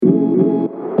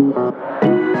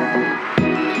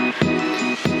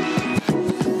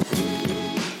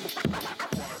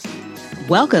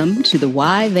Welcome to the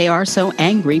Why They Are So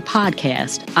Angry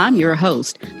podcast. I'm your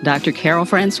host, Dr. Carol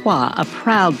Francois, a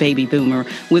proud baby boomer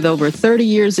with over 30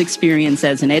 years experience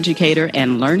as an educator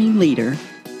and learning leader.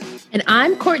 And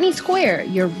I'm Courtney Square,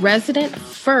 your resident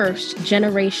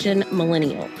first-generation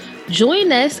millennial.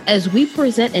 Join us as we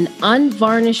present an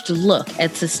unvarnished look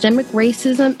at systemic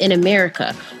racism in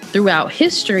America throughout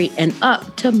history and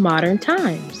up to modern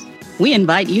times. We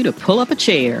invite you to pull up a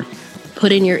chair,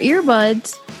 put in your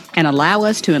earbuds, and allow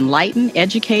us to enlighten,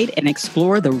 educate, and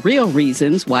explore the real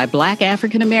reasons why Black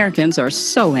African Americans are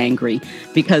so angry.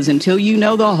 Because until you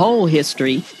know the whole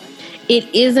history, it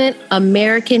isn't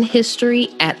American history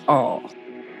at all.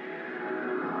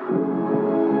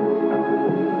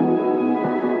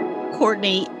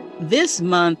 Courtney, this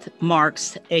month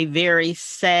marks a very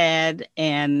sad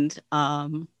and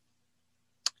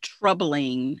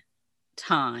troubling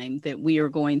time that we are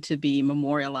going to be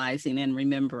memorializing and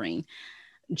remembering.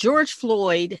 George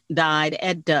Floyd died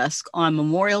at dusk on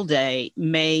Memorial Day,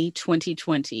 May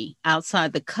 2020,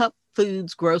 outside the Cup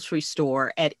Foods grocery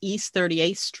store at East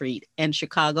 38th Street and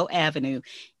Chicago Avenue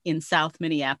in South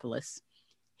Minneapolis.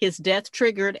 His death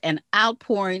triggered an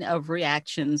outpouring of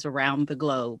reactions around the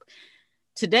globe.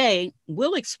 Today,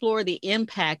 we'll explore the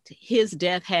impact his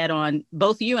death had on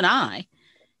both you and I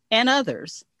and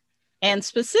others. And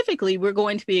specifically, we're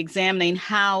going to be examining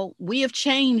how we have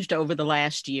changed over the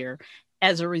last year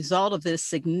as a result of this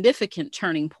significant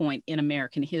turning point in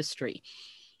American history.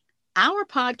 Our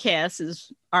podcast,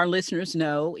 as our listeners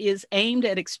know, is aimed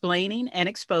at explaining and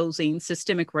exposing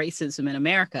systemic racism in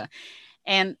America.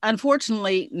 And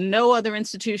unfortunately, no other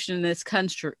institution in this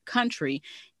country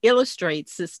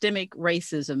illustrates systemic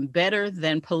racism better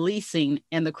than policing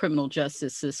and the criminal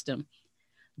justice system.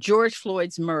 George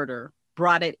Floyd's murder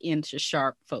brought it into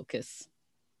sharp focus.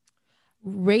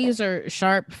 Razor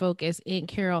sharp focus in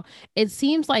Carol. It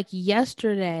seems like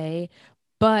yesterday,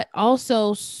 but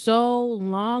also so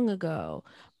long ago.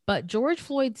 But George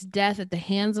Floyd's death at the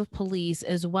hands of police,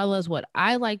 as well as what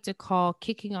I like to call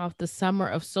kicking off the summer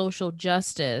of social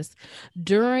justice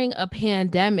during a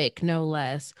pandemic, no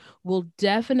less, will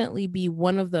definitely be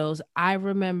one of those I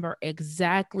remember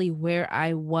exactly where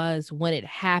I was when it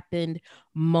happened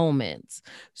moments.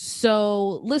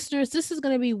 So listeners, this is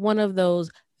going to be one of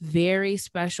those very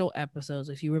special episodes.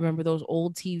 If you remember those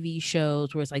old TV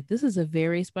shows where it's like, this is a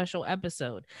very special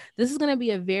episode. This is going to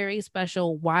be a very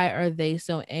special Why Are They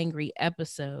So Angry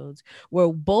episodes where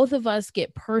both of us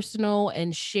get personal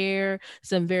and share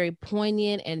some very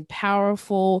poignant and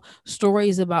powerful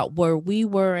stories about where we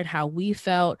were and how we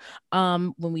felt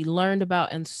when we learned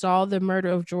about and saw the murder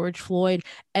of George Floyd,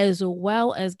 as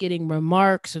well as getting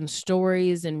remarks and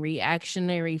stories and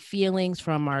reactionary feelings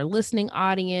from our listening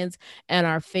audience and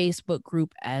our Facebook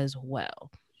group as well.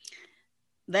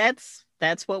 That's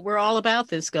what we're all about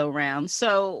this go round.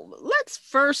 So let's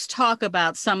first talk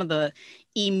about some of the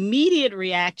immediate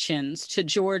reactions to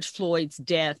George Floyd's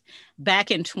death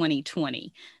back in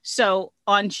 2020. So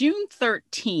on June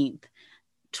 13th,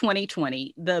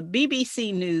 2020, the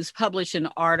BBC News published an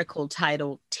article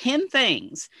titled 10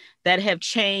 Things That Have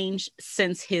Changed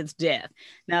Since His Death.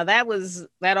 Now, that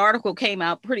article came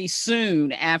out pretty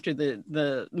soon after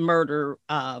the murder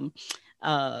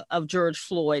of George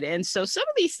Floyd. And so some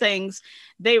of these things,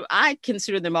 I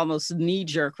consider them almost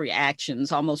knee-jerk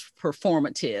reactions, almost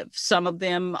performative. Some of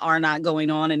them are not going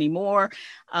on anymore,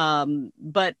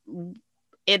 but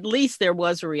at least there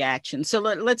was a reaction. So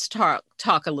let's talk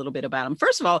a little bit about them.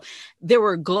 First of all, there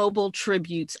were global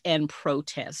tributes and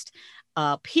protests.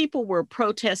 People were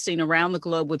protesting around the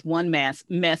globe with one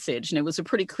message, and it was a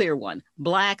pretty clear one: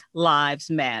 Black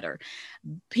Lives Matter.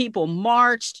 People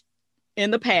marched in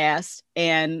the past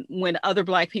and when other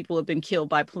Black people have been killed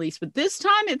by police, but this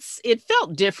time it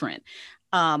felt different.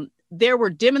 There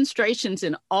were demonstrations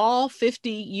in all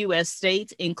 50 U.S.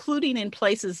 states, including in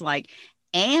places like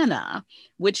Anna,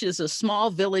 which is a small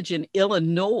village in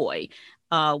Illinois,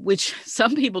 which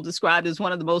some people describe as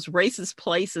one of the most racist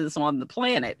places on the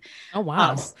planet. Oh,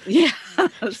 wow. Yeah.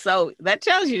 So that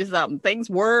tells you something. Things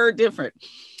were different.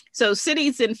 So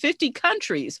cities in 50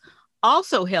 countries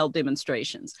also held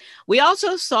demonstrations. We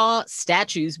also saw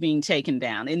statues being taken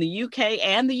down in the UK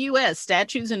and the US.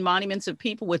 Statues and monuments of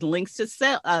people with links to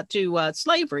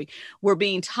slavery were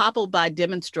being toppled by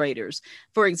demonstrators.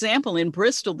 For example, in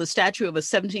Bristol, the statue of a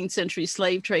 17th century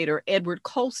slave trader, Edward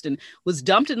Colston, was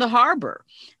dumped in the harbor.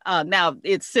 Now,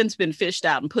 it's since been fished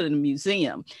out and put in a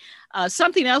museum.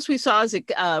 Something else we saw is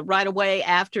right away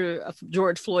after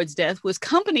George Floyd's death was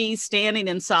companies standing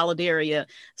in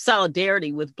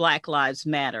solidarity with Black Lives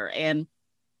Matter. And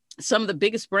some of the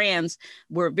biggest brands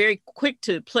were very quick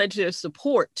to pledge their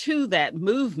support to that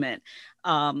movement.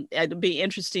 It'd be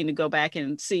interesting to go back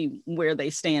and see where they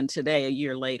stand today, a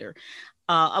year later.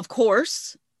 Of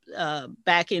course,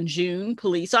 back in June,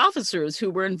 police officers who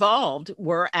were involved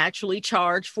were actually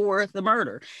charged for the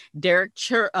murder. Derek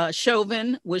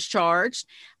Chauvin was charged,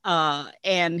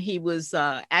 and he was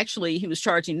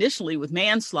charged initially with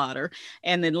manslaughter,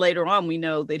 and then later on we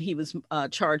know that he was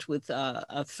charged with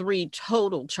 3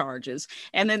 total charges.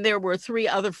 And then there were 3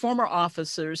 other former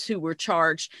officers who were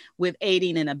charged with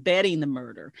aiding and abetting the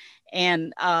murder.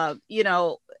 And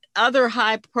other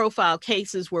high-profile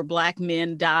cases where Black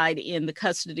men died in the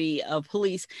custody of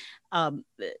police,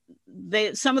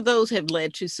 some of those have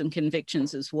led to some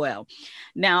convictions as well.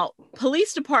 Now,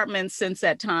 police departments since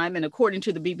that time, and according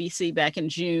to the BBC back in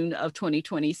June of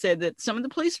 2020, said that some of the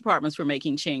police departments were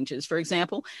making changes. For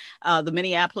example, the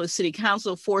Minneapolis City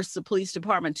Council forced the police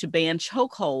department to ban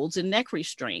chokeholds and neck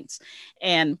restraints.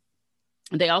 And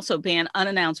they also banned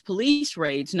unannounced police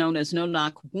raids known as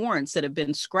no-knock warrants that have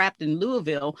been scrapped in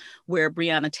Louisville, where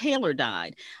Breonna Taylor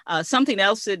died. Something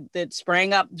else that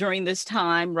sprang up during this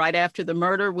time, right after the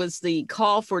murder, was the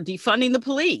call for defunding the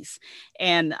police.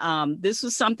 And this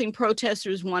was something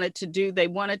protesters wanted to do. They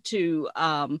wanted to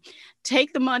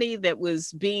take the money that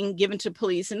was being given to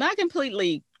police and not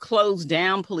completely close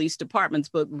down police departments,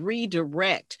 but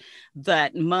redirect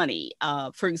that money.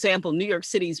 For example, New York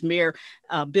City's Mayor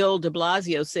Bill de Blasio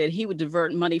said he would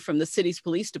divert money from the city's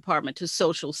police department to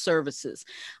social services.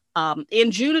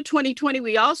 In June of 2020,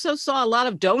 we also saw a lot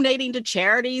of donating to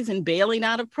charities and bailing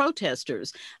out of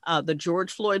protesters. The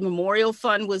George Floyd Memorial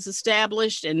Fund was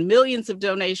established, and millions of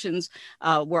donations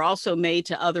were also made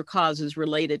to other causes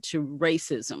related to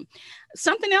racism.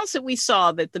 Something else that we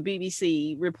saw that the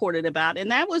BBC reported about,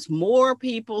 and that was more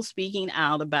people speaking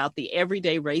out about the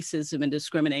everyday racism and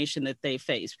discrimination that they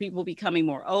face. People becoming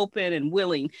more open and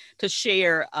willing to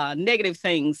share negative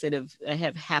things that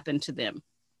have happened to them.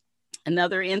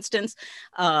 Another instance,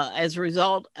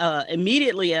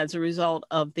 immediately as a result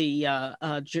of the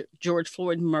George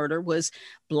Floyd murder, was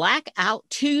Blackout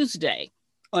Tuesday.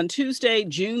 On Tuesday,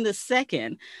 June the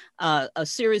 2nd, a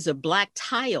series of black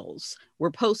tiles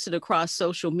were posted across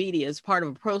social media as part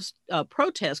of a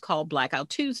protest called Blackout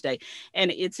Tuesday. And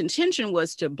its intention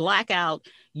was to black out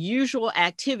usual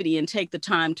activity and take the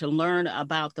time to learn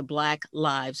about the Black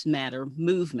Lives Matter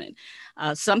movement.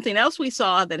 Something else we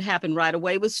saw that happened right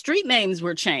away was street names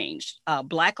were changed.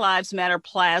 Black Lives Matter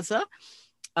Plaza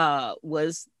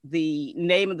was the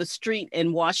name of the street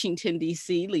in Washington,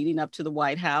 D.C., leading up to the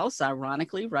White House,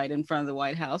 ironically, right in front of the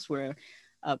White House, where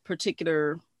a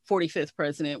particular 45th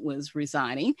president was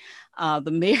resigning.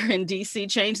 The mayor in D.C.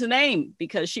 changed the name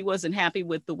because she wasn't happy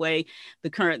with the way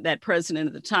that president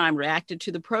at the time reacted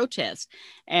to the protest.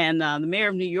 And the mayor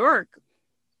of New York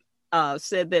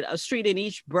said that a street in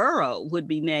each borough would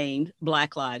be named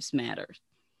Black Lives Matter.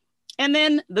 And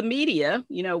then the media,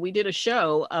 we did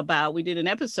an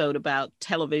episode about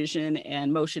television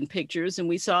and motion pictures, and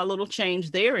we saw a little change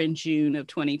there in June of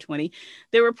 2020.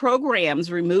 There were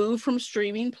programs removed from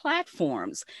streaming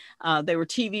platforms. There were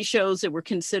TV shows that were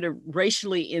considered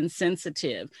racially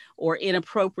insensitive or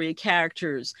inappropriate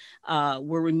characters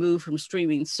were removed from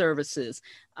streaming services.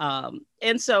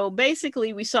 And so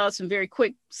basically we saw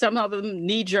some of them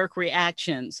knee-jerk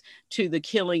reactions to the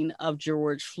killing of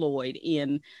George Floyd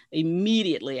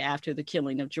immediately after the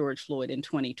killing of George Floyd in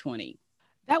 2020.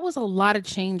 That was a lot of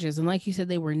changes. And like you said,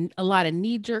 they were a lot of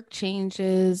knee-jerk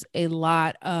changes, a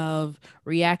lot of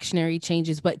reactionary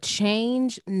changes, but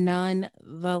change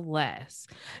nonetheless.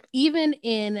 Even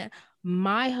in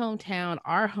my hometown,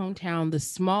 our hometown, the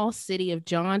small city of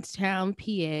Johnstown,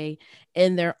 PA,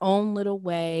 in their own little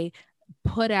way,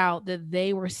 put out that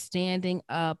they were standing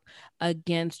up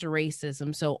against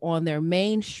racism. So on their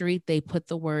main street, they put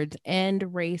the words "End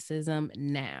Racism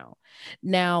Now."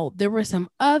 Now, there were some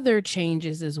other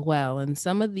changes as well, and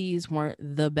some of these weren't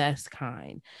the best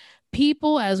kind.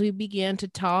 People, as we began to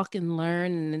talk and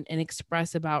learn and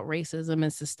express about racism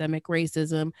and systemic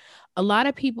racism, a lot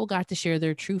of people got to share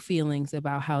their true feelings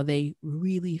about how they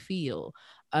really feel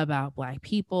about Black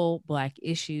people, Black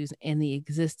issues, and the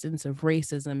existence of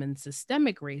racism and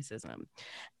systemic racism.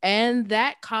 And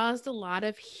that caused a lot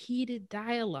of heated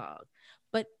dialogue.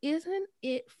 But isn't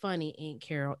it funny, Aunt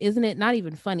Carol? Isn't it not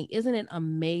even funny? Isn't it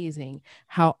amazing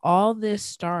how all this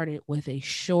started with a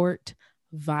short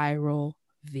viral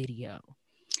video?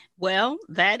 Well,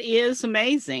 that is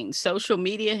amazing. Social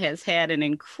media has had an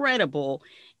incredible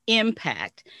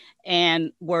impact.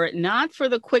 And were it not for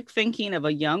the quick thinking of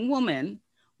a young woman,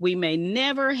 we may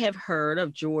never have heard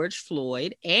of George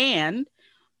Floyd and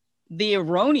the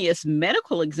erroneous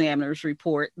medical examiner's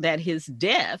report that his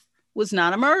death was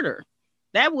not a murder.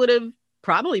 That would have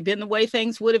probably been the way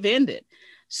things would have ended.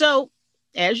 So,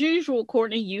 as usual,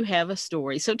 Courtney, you have a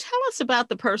story. So tell us about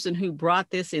the person who brought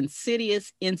this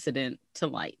insidious incident to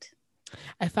light.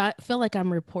 I feel like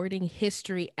I'm reporting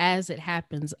history as it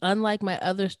happens. Unlike my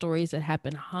other stories that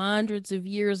happened hundreds of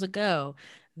years ago,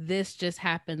 this just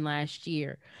happened last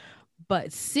year. But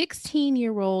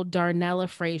 16-year-old Darnella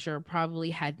Frazier probably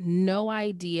had no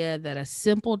idea that a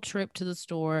simple trip to the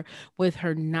store with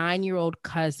her 9-year-old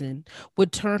cousin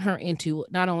would turn her into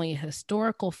not only a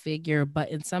historical figure,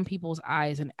 but in some people's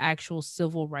eyes, an actual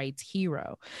civil rights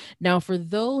hero. Now, for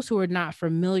those who are not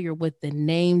familiar with the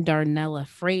name Darnella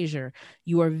Frazier,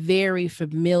 you are very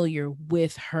familiar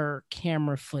with her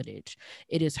camera footage.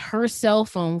 It is her cell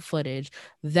phone footage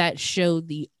that showed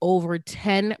the over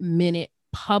 10-minute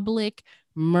public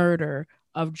murder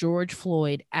of George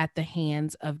Floyd at the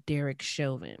hands of Derek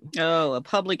Chauvin. Oh, a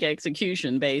public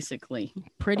execution, basically.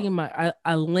 Pretty much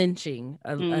a lynching,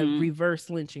 a reverse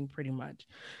lynching, pretty much.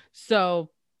 So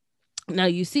now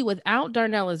you see, without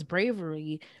Darnella's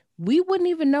bravery, we wouldn't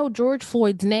even know George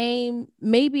Floyd's name.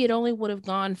 Maybe it only would have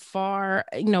gone far,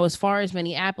 as far as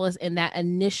Minneapolis, and that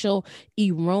initial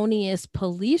erroneous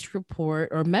police report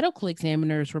or medical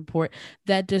examiner's report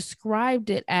that described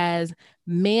it as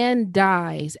man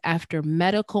dies after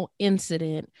medical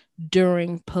incident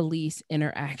during police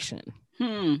interaction.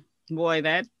 Boy,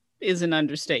 that is an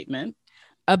understatement.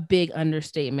 A big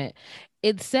understatement.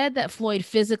 It said that Floyd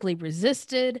physically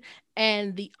resisted,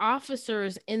 and the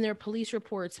officers in their police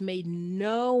reports made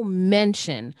no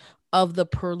mention of the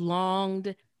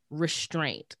prolonged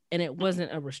restraint. And it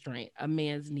wasn't a restraint. A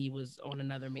man's knee was on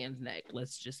another man's neck.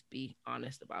 Let's just be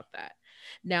honest about that.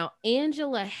 Now,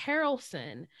 Angela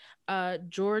Harrelson,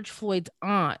 George Floyd's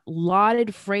aunt,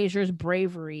 lauded Frazier's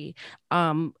bravery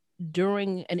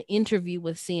during an interview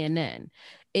with CNN.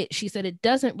 She said, it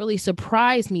doesn't really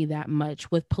surprise me that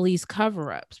much with police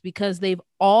cover-ups because they've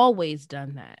always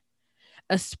done that,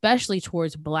 especially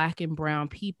towards Black and brown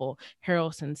people,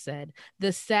 Harrelson said.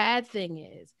 The sad thing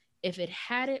is, if it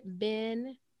hadn't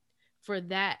been for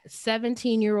that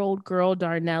 17-year-old girl,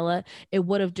 Darnella, it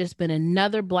would have just been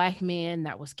another Black man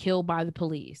that was killed by the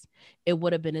police. It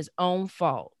would have been his own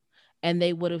fault. And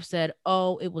they would have said,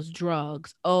 oh, it was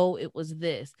drugs. Oh, it was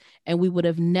this. And we would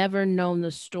have never known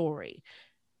the story.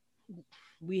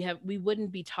 We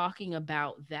wouldn't be talking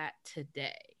about that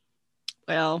today.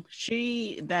 Well,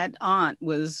 that aunt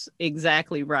was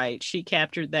exactly right. She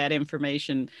captured that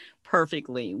information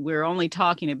perfectly. We're only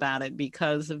talking about it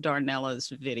because of Darnella's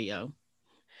video.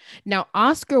 Now,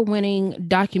 Oscar-winning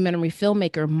documentary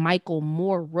filmmaker Michael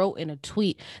Moore wrote in a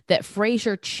tweet that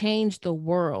Frazier changed the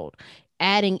world,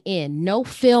 adding in, no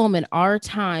film in our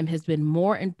time has been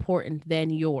more important than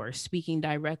yours, speaking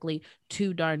directly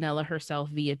to Darnella herself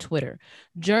via Twitter.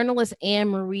 Journalist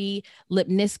Anne-Marie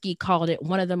Lipnicki called it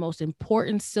one of the most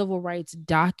important civil rights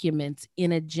documents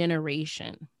in a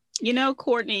generation.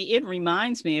 Courtney, it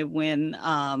reminds me of when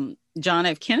John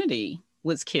F. Kennedy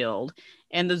was killed,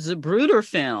 and the Zapruder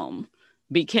film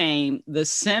became the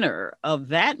center of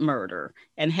that murder.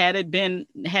 And had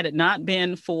it not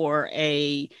been for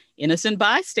a innocent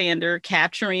bystander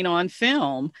capturing on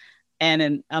film and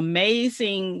an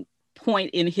amazing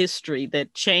point in history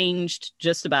that changed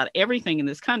just about everything in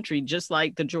this country, just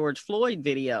like the George Floyd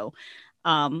video,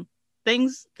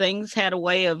 things had a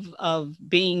way of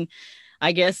being,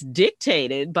 I guess,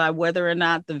 dictated by whether or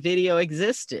not the video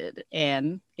existed.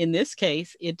 And in this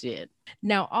case, it did.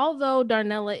 Now, although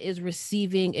Darnella is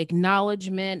receiving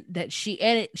acknowledgement that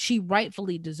she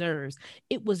rightfully deserves,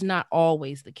 it was not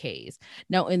always the case.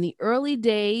 Now, in the early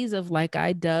days of, like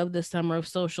I dubbed, the summer of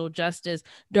social justice,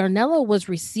 Darnella was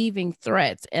receiving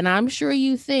threats. And I'm sure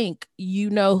you think you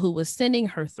know who was sending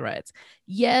her threats.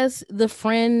 Yes, the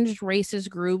fringe racist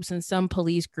groups and some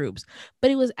police groups,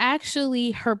 but it was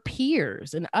actually her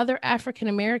peers and other African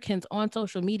Americans on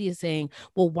social media saying,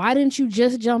 well, why didn't you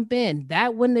just jump in?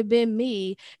 That wouldn't have been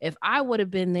me. If I would have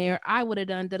been there, I would have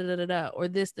done da-da-da-da-da, or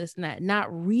this, and that, not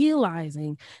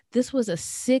realizing this was a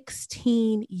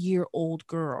 16-year-old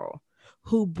girl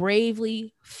who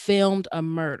bravely filmed a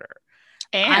murder.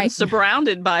 And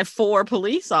surrounded by 4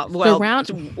 police officers. Well,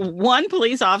 one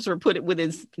police officer put it with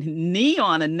his knee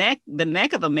on the neck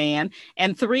of a man,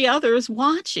 and 3 others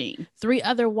watching.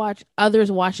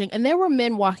 Others watching. And there were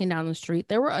men walking down the street.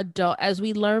 There were adults. As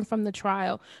we learned from the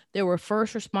trial, there were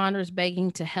first responders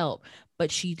begging to help.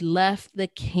 But she left the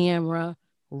camera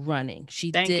running.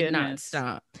 She Thank did not goodness.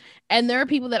 stop. And there are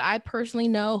people that I personally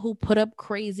know who put up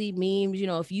crazy memes,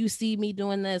 if you see me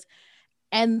doing this.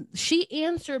 And she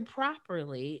answered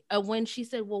properly when she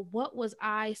said, well, what was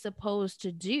I supposed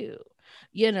to do?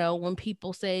 When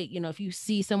people say, if you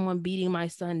see someone beating my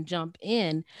son, jump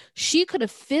in, she could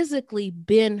have physically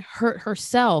been hurt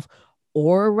herself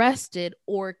or arrested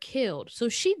or killed. So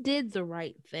she did the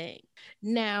right thing.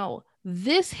 Now,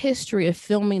 this history of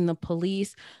filming the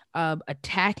police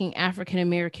attacking African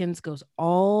Americans goes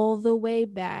all the way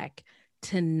back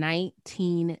to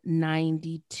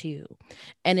 1992.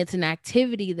 And it's an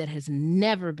activity that has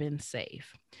never been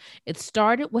safe. It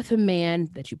started with a man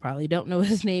that you probably don't know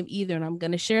his name either, and I'm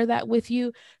going to share that with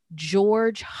you,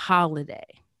 George Holliday.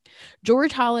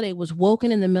 George Holliday was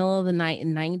woken in the middle of the night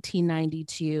in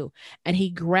 1992, and he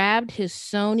grabbed his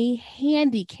Sony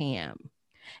Handycam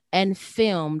and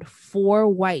filmed 4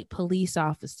 white police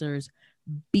officers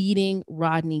beating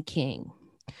Rodney King.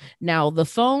 Now, the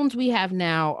phones we have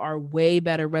now are way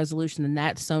better resolution than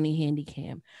that Sony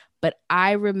Handycam. But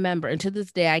I remember, and to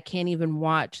this day, I can't even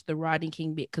watch the Rodney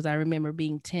King beat because I remember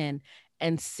being 10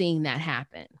 and seeing that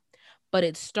happen. But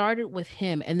it started with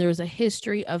him. And there's a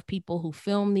history of people who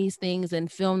film these things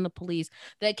and film the police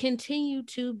that continue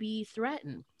to be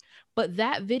threatened. But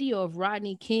that video of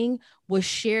Rodney King was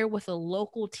shared with a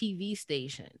local TV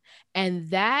station. And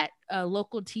that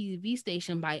local TV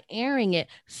station, by airing it,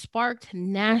 sparked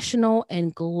national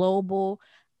and global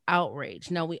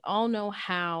outrage. Now, we all know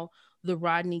how the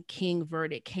Rodney King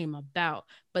verdict came about,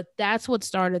 but that's what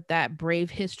started that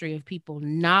brave history of people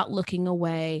not looking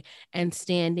away and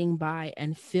standing by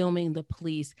and filming the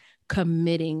police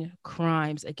committing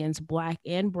crimes against Black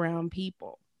and brown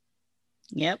people.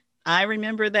 Yep. I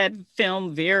remember that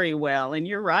film very well, and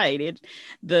you're right.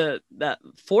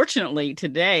 Fortunately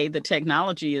today the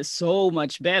technology is so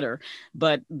much better,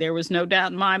 but there was no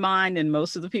doubt in my mind and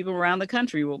most of the people around the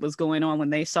country what was going on when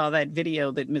they saw that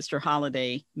video that Mr.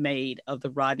 Holliday made of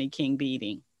the Rodney King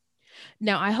beating.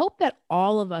 Now, I hope that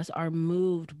all of us are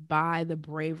moved by the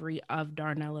bravery of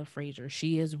Darnella Frazier.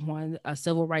 She has won a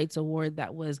civil rights award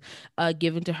that was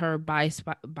given to her by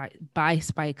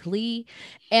Spike Lee.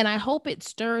 And I hope it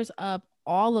stirs up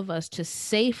all of us to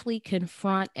safely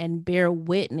confront and bear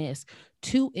witness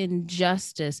to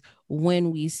injustice when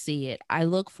we see it. I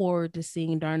look forward to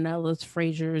seeing Darnella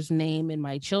Frazier's name in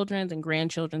my children's and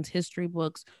grandchildren's history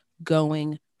books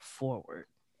going forward.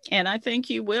 And I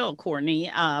think you will, Courtney.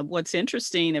 What's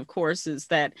interesting, of course, is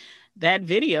that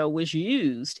video was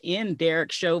used in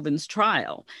Derek Chauvin's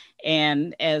trial.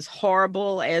 And as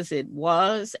horrible as it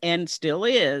was and still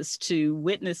is to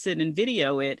witness it and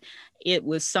video it, it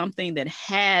was something that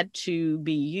had to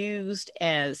be used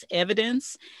as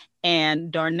evidence.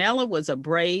 And Darnella was a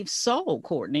brave soul,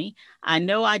 Courtney. I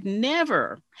know I'd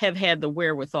never have had the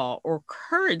wherewithal or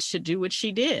courage to do what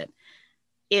she did.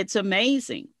 It's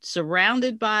amazing,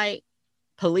 surrounded by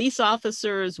police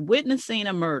officers witnessing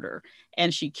a murder,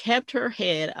 and she kept her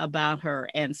head about her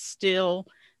and still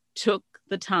took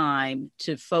the time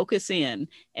to focus in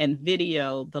and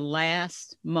video the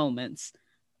last moments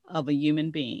of a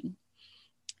human being.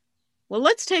 Well,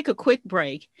 let's take a quick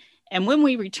break. And when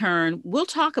we return, we'll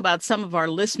talk about some of our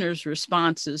listeners'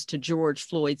 responses to George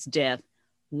Floyd's death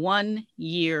 1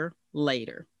 year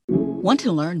later. Want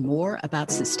to learn more about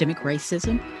systemic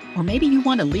racism? Or maybe you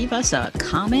want to leave us a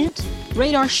comment,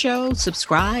 rate our show,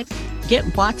 subscribe,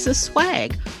 get Watts'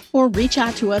 swag, or reach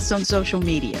out to us on social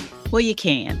media? Well, you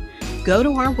can. Go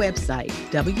to our website,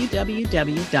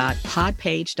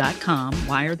 www.podpage.com,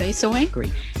 Why Are They So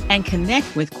Angry, and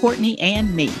connect with Courtney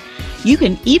and me. You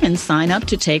can even sign up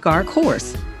to take our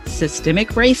course,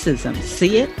 Systemic Racism,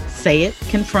 See It, Say It,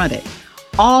 Confront It.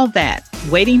 All that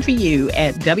waiting for you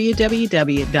at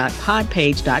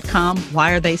www.podpage.com.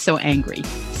 Why Are They So Angry?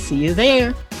 See you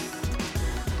there.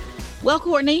 Well,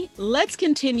 Courtney, let's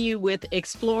continue with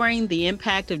exploring the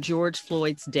impact of George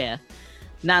Floyd's death,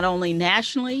 not only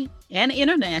nationally and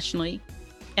internationally,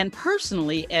 and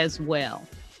personally as well.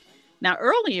 Now,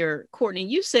 earlier, Courtney,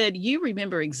 you said you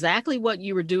remember exactly what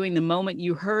you were doing the moment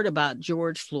you heard about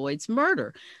George Floyd's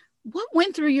murder. What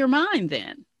went through your mind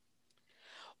then?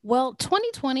 Well,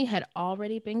 2020 had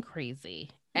already been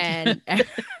crazy. And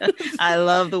I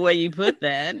love the way you put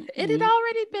that. It had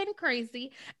already been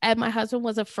crazy. And my husband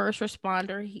was a first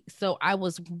responder. So I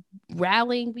was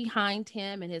rallying behind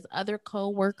him and his other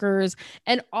co-workers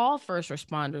and all first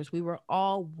responders. We were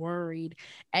all worried.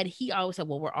 And he always said,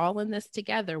 well, we're all in this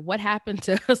together. What happened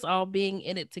to us all being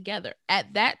in it together?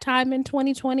 At that time in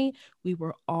 2020, we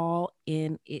were all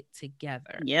in it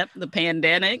together. Yep. The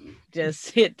pandemic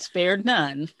just spared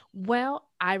none. Well,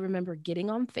 I remember getting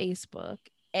on Facebook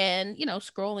and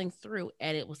scrolling through,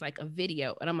 and it was like a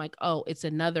video, and I'm like, oh, it's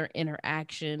another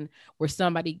interaction where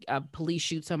somebody police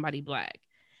shoot somebody black,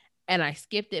 and I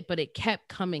skipped it, but it kept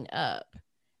coming up,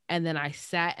 and then I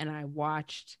sat and I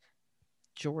watched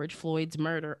George Floyd's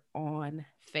murder on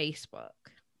Facebook.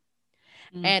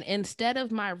 And instead of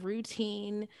my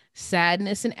routine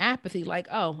sadness and apathy, like,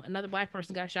 oh, another black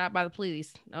person got shot by the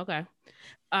police, okay,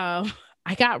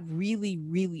 I got really,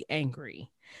 really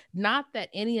angry. Not that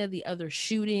any of the other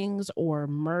shootings or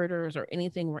murders or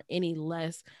anything were any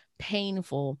less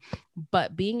painful,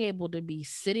 but being able to be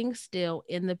sitting still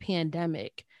in the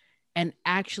pandemic and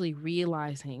actually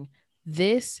realizing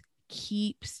this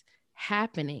keeps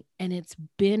happening, and it's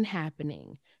been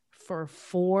happening for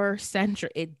 4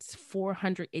 centuries. It's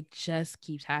 400. It just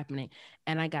keeps happening.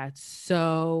 And I got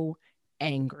so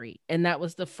angry. And that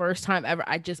was the first time ever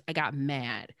I got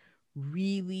mad,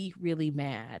 really, really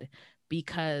mad,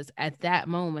 because at that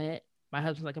moment, my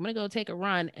husband's like, I'm going to go take a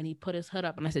run. And he put his hood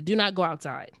up, and I said, do not go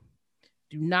outside.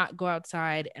 Do not go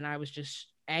outside. And I was just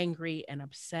angry and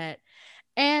upset.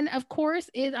 And of course,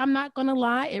 I'm not going to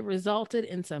lie, it resulted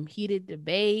in some heated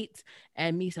debates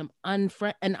and me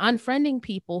unfriending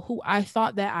people who I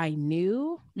thought that I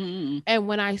knew. And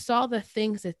when I saw the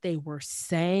things that they were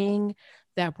saying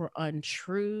that were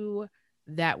untrue,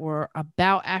 that were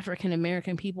about African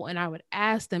American people, and I would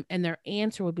ask them, and their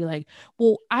answer would be like,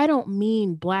 well, I don't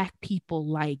mean black people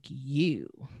like you.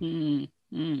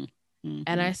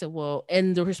 And I said, well,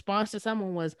 and the response to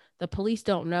someone was, the police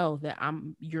don't know that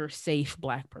I'm your safe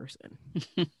black person.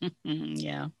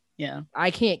 Yeah.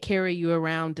 I can't carry you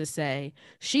around to say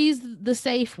she's the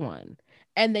safe one.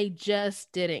 And they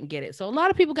just didn't get it. So a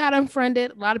lot of people got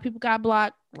unfriended. A lot of people got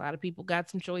blocked. A lot of people got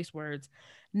some choice words.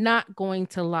 Not going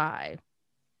to lie.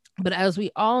 But as we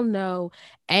all know,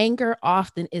 anger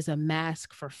often is a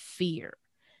mask for fear.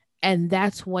 And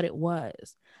that's what it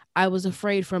was. I was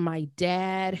afraid for my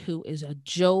dad, who is a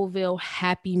jovial,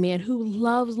 happy man who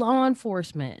loves law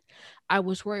enforcement. I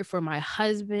was worried for my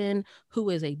husband,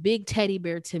 who is a big teddy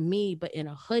bear to me, but in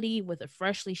a hoodie with a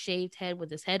freshly shaved head with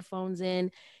his headphones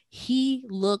in. He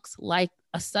looks like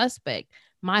a suspect.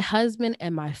 My husband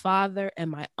and my father and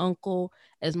my uncle,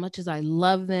 as much as I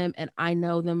love them and I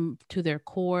know them to their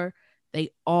core, they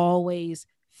always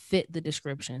fit the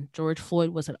description. George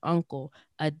Floyd was an uncle,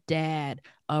 a dad,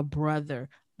 a brother,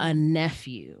 a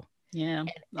nephew. Yeah.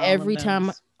 Every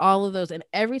time, all of those. And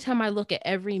every time I look at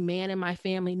every man in my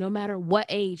family, no matter what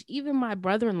age, even my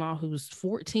brother-in-law, who's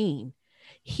 14,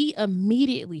 he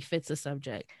immediately fits the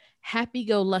subject.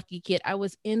 Happy-go-lucky kid. I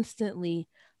was instantly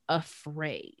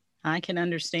afraid. I can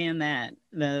understand that.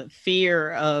 The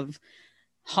fear of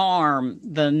harm,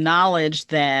 the knowledge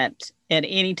that at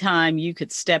any time you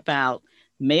could step out,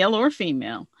 male or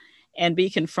female, and be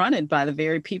confronted by the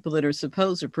very people that are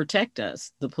supposed to protect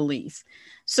us, the police.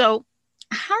 So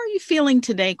how are you feeling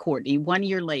today, Courtney, 1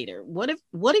 year later? What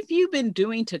have you been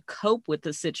doing to cope with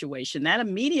the situation? That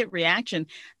immediate reaction,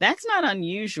 that's not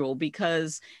unusual,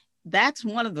 because that's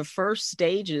one of the first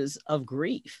stages of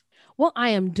grief. Well, I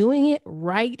am doing it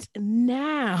right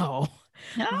now.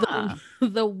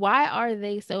 The Why Are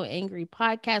They So Angry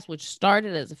podcast, which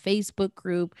started as a Facebook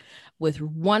group with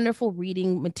wonderful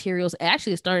reading materials.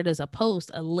 Actually, it started as a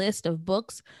post, a list of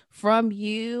books from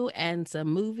you and some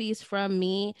movies from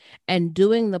me. And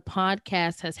doing the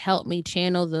podcast has helped me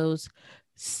channel those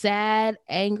sad,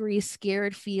 angry,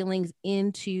 scared feelings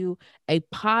into a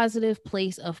positive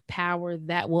place of power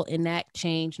that will enact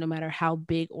change no matter how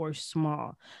big or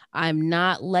small. I'm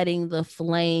not letting the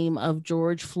flame of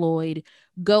George Floyd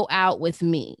go out with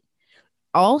me.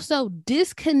 Also,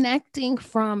 disconnecting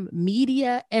from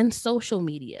media and social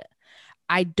media.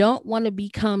 I don't want to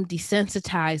become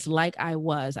desensitized like I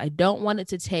was. I don't want it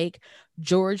to take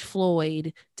George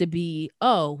Floyd to be,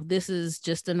 oh, this is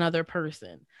just another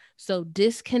person. So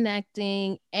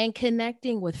disconnecting and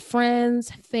connecting with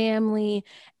friends, family,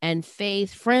 and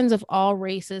faith, friends of all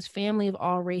races, family of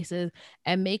all races,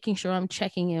 and making sure I'm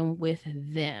checking in with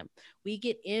them. We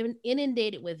get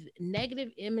inundated with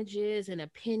negative images and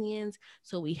opinions,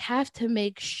 so we have to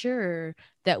make sure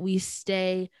that we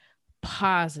stay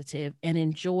positive and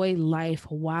enjoy life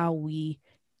while we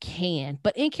can.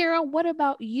 But Aunt Carol, what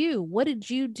about you? What did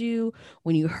you do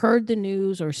when you heard the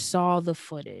news or saw the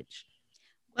footage?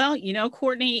 Well,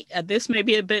 Courtney, this may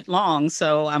be a bit long,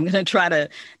 so I'm going to try to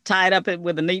tie it up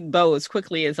with a neat bow as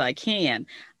quickly as I can.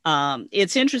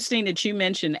 It's interesting that you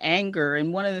mentioned anger.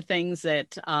 And one of the things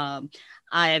that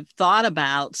I've thought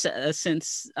about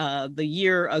since the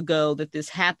year ago that this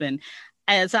happened,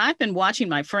 as I've been watching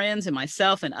my friends and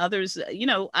myself and others,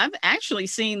 I've actually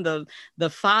seen the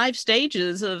 5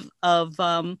 stages of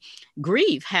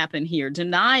grief happen here: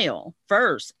 denial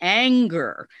first,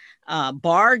 anger,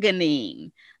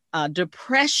 bargaining,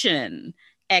 depression,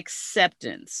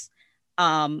 acceptance.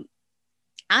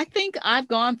 I think I've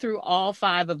gone through all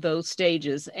 5 of those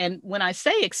stages. And when I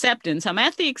say acceptance, I'm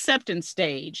at the acceptance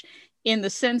stage in the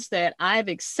sense that I've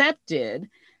accepted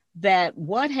that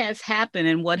what has happened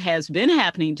and what has been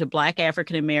happening to Black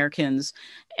African Americans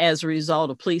as a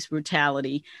result of police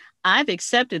brutality, I've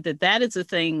accepted that that is a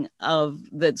thing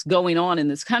that's going on in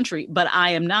this country, but I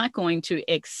am not going to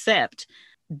accept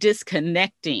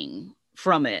disconnecting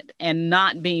from it and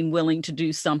not being willing to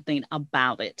do something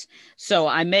about it. So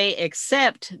I may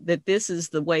accept that this is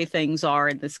the way things are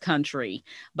in this country,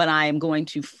 but I am going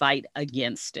to fight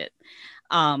against it.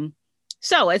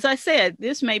 So as I said,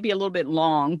 this may be a little bit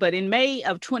long, but in May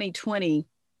of 2020,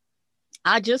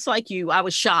 just like you, I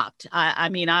was shocked. I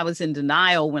mean, I was in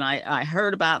denial when I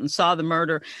heard about and saw the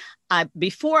murder.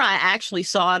 Before I actually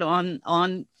saw it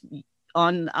on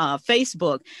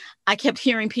Facebook, I kept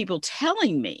hearing people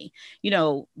telling me,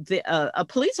 a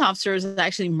police officer has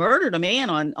actually murdered a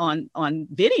man on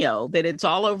video, that it's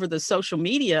all over the social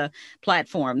media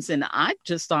platforms. And I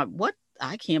just thought, what?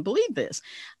 I can't believe this.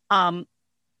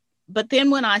 But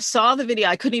then when I saw the video,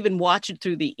 I couldn't even watch it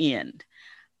through the end.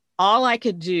 All I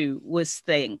could do was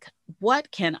think,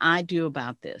 what can I do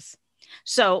about this?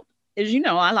 So, as you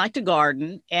know, I like to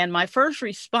garden. And my first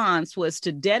response was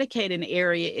to dedicate an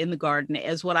area in the garden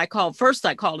as what I called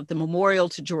it the Memorial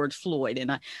to George Floyd.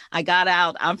 And I got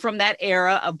out, I'm from that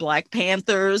era of Black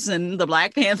Panthers and the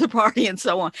Black Panther Party and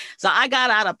so on. So I got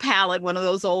out a palette, one of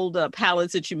those old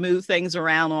palettes that you move things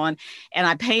around on, and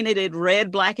I painted it red,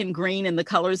 black, and green in the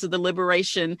colors of the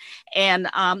liberation. And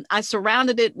I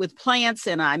surrounded it with plants,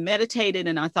 and I meditated,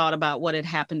 and I thought about what had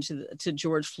happened to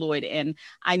George Floyd. And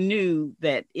I knew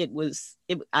that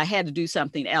I had to do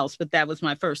something else, but that was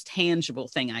my first tangible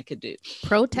thing I could do.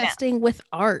 Protesting with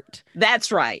art.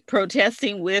 That's right.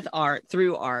 Protesting with art,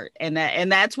 through art. And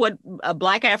that's what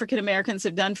Black African Americans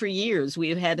have done for years.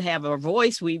 We've had to have our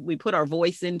voice. We put our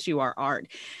voice into our art.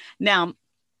 Now,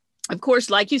 of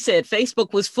course, like you said,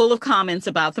 Facebook was full of comments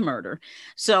about the murder.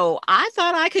 So I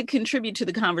thought I could contribute to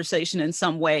the conversation in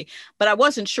some way, but I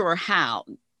wasn't sure how.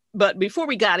 But before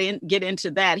we get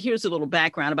into that, here's a little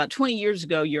background. About 20 years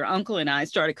ago, your uncle and I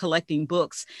started collecting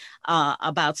books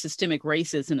about systemic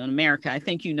racism in America. I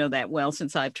think you know that well,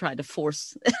 since I've tried to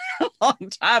force a long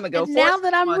time ago. And now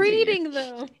that I'm reading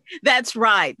them. That's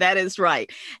right. That is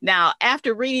right. Now,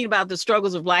 after reading about the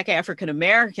struggles of Black African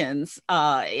Americans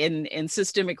in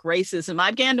systemic racism,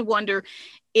 I began to wonder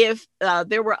if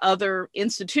there were other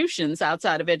institutions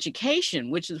outside of education,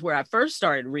 which is where I first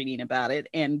started reading about it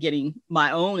and getting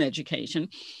my own education.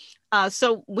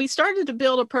 So we started to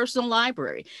build a personal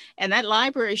library, and that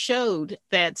library showed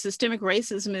that systemic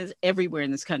racism is everywhere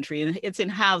in this country. And it's in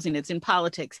housing, it's in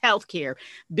politics, healthcare,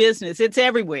 business, it's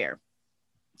everywhere.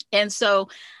 And so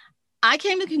I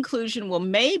came to the conclusion, well,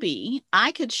 maybe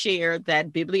I could share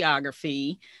that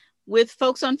bibliography with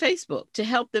folks on Facebook to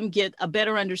help them get a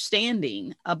better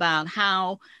understanding about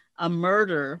how a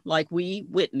murder like we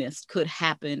witnessed could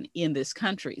happen in this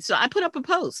country. So I put up a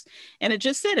post, and it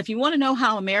just said, if you want to know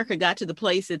how America got to the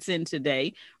place it's in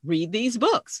today, read these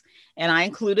books. And I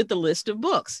included the list of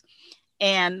books.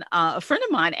 And a friend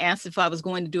of mine asked if I was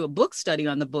going to do a book study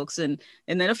on the books. And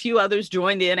then a few others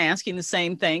joined in asking the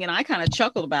same thing. And I kind of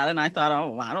chuckled about it. And I thought,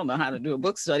 oh, I don't know how to do a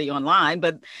book study online.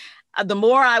 But the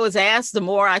more I was asked, the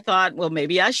more I thought, well,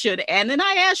 maybe I should. And then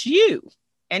I asked you,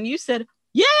 and you said,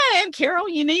 yeah, and Carol,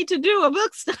 you need to do a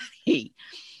book study.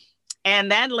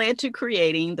 And that led to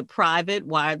creating the private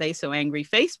Why Are They So Angry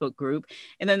Facebook group.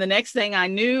 And then the next thing I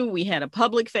knew, we had a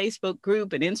public Facebook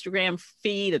group, an Instagram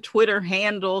feed, a Twitter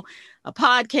handle, a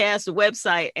podcast, a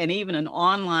website, and even an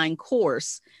online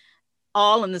course,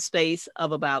 all in the space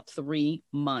of about 3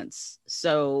 months.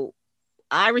 So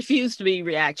I refused to be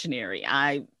reactionary.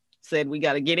 I said, we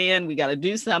got to get in, we got to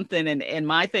do something. And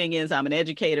my thing is, I'm an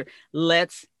educator.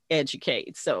 Let's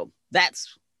educate. So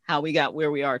that's how we got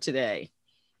where we are today.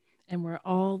 And we're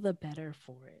all the better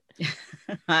for it.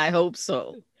 I hope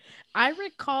so. I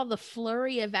recall the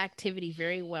flurry of activity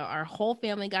very well. Our whole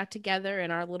family got together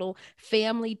in our little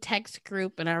family text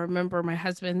group. And I remember my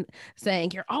husband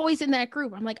saying, you're always in that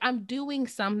group. I'm like, I'm doing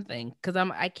something, because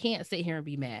I can't sit here and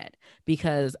be mad,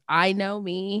 because I know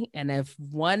me. And if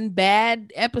one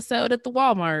bad episode at the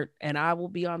Walmart, and I will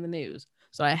be on the news.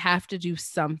 So I have to do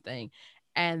something.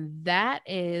 And that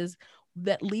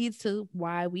leads to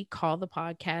why we call the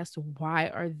podcast, Why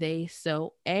Are They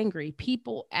So Angry?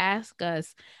 People ask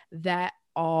us that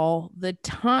all the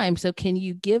time. So can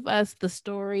you give us the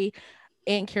story,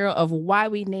 Aunt Carol, of why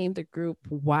we named the group?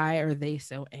 Why are they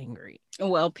so angry?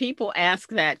 Well, people ask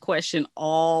that question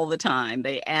all the time.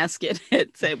 They ask it and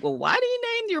say, well, why do you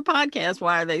name your podcast?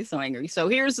 Why are they so angry? So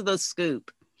here's the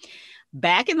scoop.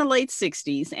 Back in the late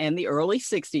 60s and the early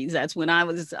 60s, that's when I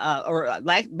was,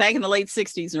 back in the late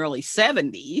 60s and early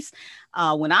 70s,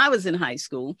 when I was in high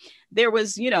school, there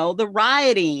was, the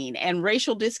rioting and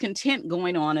racial discontent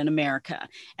going on in America.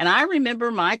 And I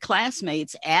remember my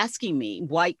classmates asking me,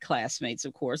 white classmates,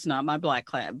 of course, not my black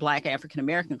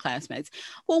African-American classmates,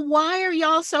 well, why are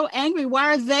y'all so angry?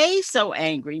 Why are they so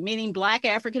angry? Meaning black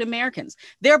African-Americans.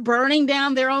 They're burning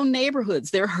down their own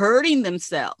neighborhoods. They're hurting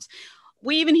themselves.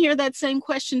 We even hear that same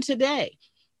question today.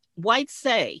 Whites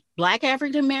say black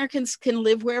African-Americans can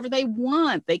live wherever they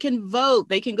want. They can vote.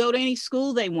 They can go to any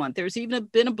school they want. There's even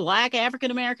been a black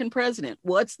African-American president.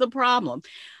 What's the problem?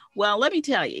 Well, let me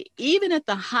tell you, even at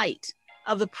the height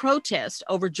of the protest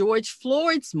over George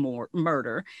Floyd's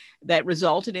murder that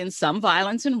resulted in some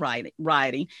violence and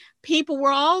rioting, people were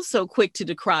also quick to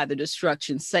decry the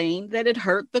destruction, saying that it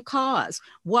hurt the cause.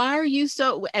 Why are you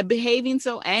behaving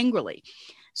so angrily?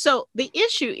 So the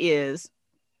issue is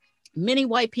many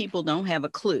white people don't have a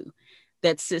clue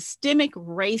that systemic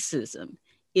racism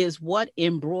is what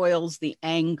embroils the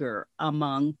anger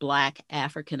among black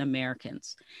African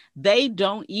Americans. They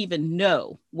don't even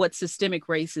know what systemic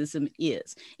racism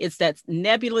is. It's that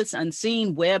nebulous,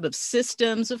 unseen web of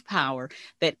systems of power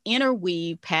that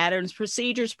interweave patterns,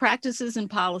 procedures, practices, and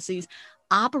policies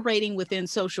operating within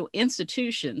social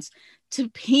institutions to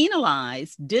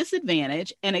penalize,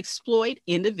 disadvantage, and exploit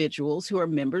individuals who are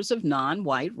members of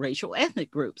non-white racial ethnic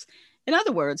groups. In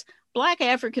other words, black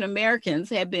African Americans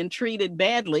have been treated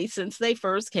badly since they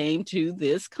first came to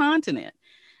this continent.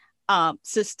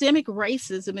 Systemic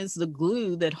racism is the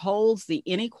glue that holds the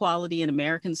inequality in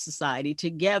American society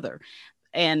together.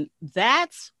 And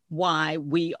that's why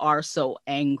we are so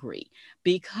angry,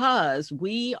 because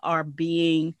we are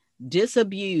being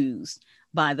disabused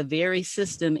by the very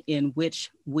system in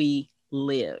which we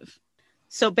live.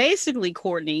 So basically,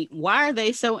 Courtney, why are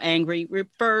they so angry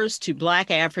refers to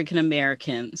black African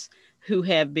Americans who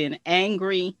have been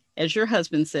angry, as your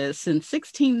husband says, since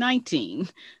 1619.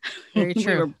 Very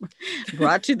true. We were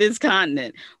brought to this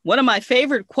continent. One of my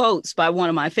favorite quotes by one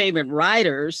of my favorite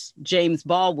writers, James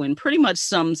Baldwin, pretty much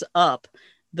sums up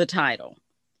the title.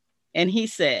 And he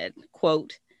said,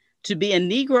 quote, "To be a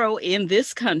Negro in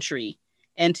this country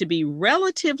and to be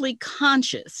relatively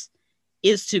conscious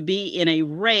is to be in a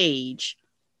rage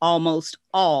almost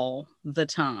all the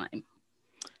time."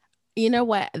 You know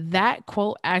what? That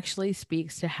quote actually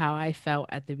speaks to how I felt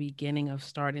at the beginning of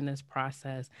starting this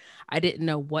process. I didn't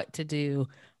know what to do.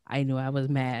 I knew I was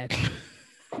mad.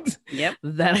 Yep.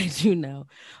 That I do know.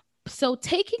 So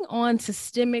taking on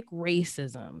systemic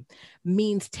racism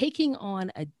means taking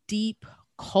on a deep,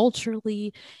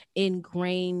 culturally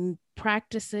ingrained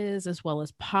practices as well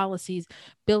as policies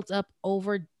built up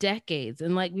over decades.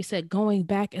 And like we said, going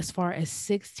back as far as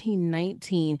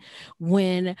 1619,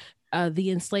 when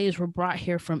the enslaved were brought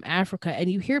here from Africa.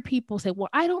 And you hear people say, well,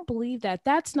 I don't believe that.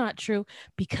 That's not true,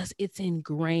 because it's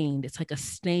ingrained. It's like a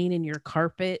stain in your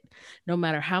carpet. No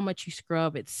matter how much you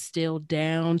scrub, it's still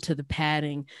down to the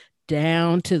padding,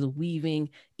 down to the weaving,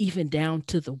 even down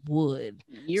to the wood.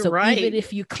 You're right. Even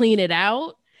if you clean it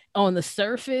out on the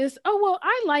surface, oh, well,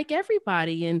 I like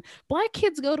everybody. And black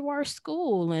kids go to our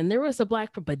school. And there was a black,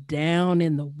 but down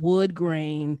in the wood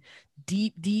grain,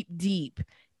 deep, deep, deep,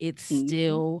 it's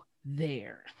still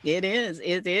there. It is.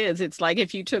 It's like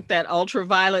if you took that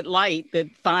ultraviolet light that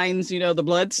finds, the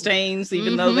blood stains,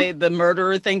 even though the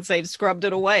murderer thinks they've scrubbed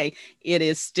it away, it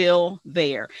is still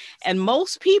there. And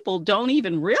most people don't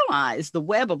even realize the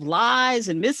web of lies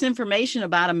and misinformation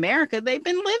about America they've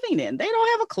been living in. They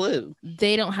don't have a clue.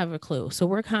 They don't have a clue. So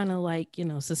we're kind of like,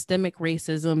 systemic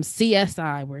racism,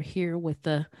 CSI. We're here with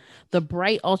the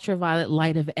bright ultraviolet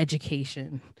light of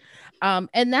education.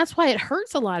 And that's why it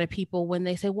hurts a lot of people when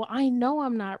they say, well, I know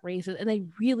I'm not racist, and they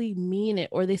really mean it.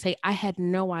 Or they say, I had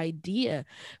no idea,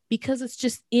 because it's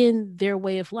just in their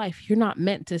way of life. You're not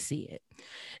meant to see it.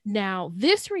 Now,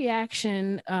 this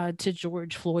reaction to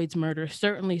George Floyd's murder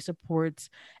certainly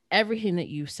supports everything that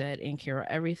you've said, Aunt Carol,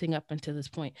 everything up until this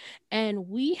point. And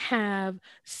we have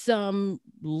some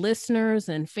listeners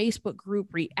and Facebook group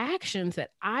reactions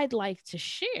that I'd like to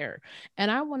share. And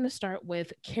I want to start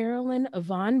with Carolyn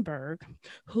Von Berg,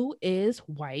 who is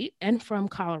white and from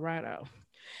Colorado.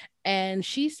 And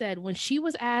she said when she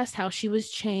was asked how she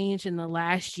was changed in the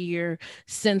last year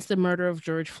since the murder of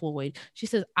George Floyd, she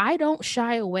says, I don't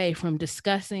shy away from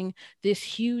discussing this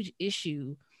huge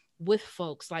issue with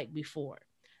folks like before.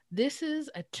 This is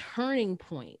a turning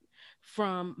point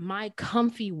from my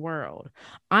comfy world.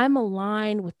 I'm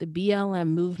aligned with the BLM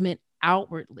movement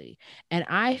outwardly, and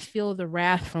I feel the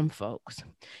wrath from folks.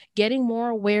 Getting more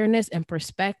awareness and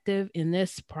perspective in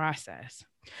this process.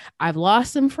 I've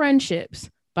lost some friendships,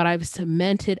 but I've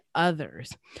cemented others.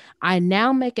 I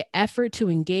now make an effort to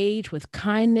engage with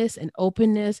kindness and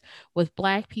openness with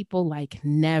Black people like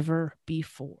never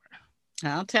before.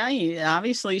 I'll tell you,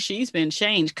 obviously she's been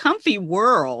changed. Comfy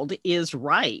world is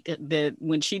right that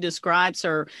when she describes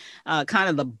her kind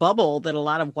of the bubble that a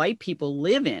lot of white people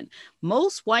live in,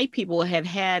 most white people have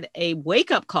had a wake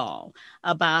up call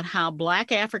about how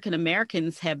Black African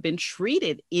Americans have been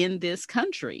treated in this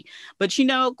country. But you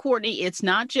know, Courtney, it's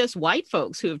not just white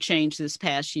folks who have changed this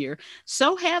past year.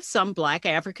 So have some Black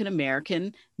African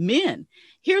American men.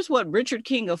 Here's what Richard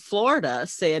King of Florida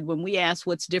said when we asked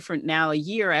what's different now a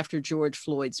year after George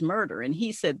Floyd's murder. And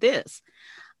he said this: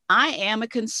 I am a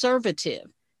conservative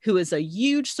who is a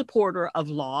huge supporter of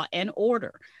law and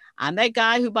order. I'm that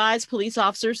guy who buys police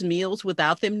officers meals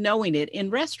without them knowing it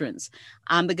in restaurants.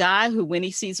 I'm the guy who, when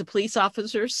he sees a police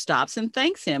officer, stops and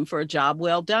thanks him for a job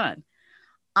well done.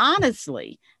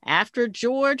 Honestly, after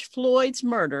George Floyd's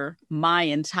murder, my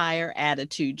entire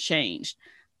attitude changed.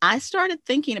 I started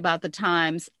thinking about the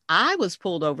times I was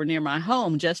pulled over near my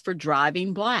home just for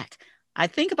driving Black. I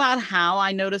think about how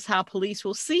I notice how police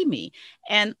will see me,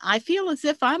 and I feel as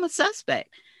if I'm a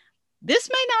suspect. This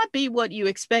may not be what you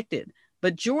expected,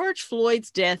 but George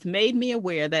Floyd's death made me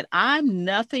aware that I'm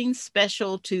nothing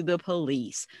special to the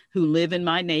police who live in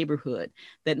my neighborhood,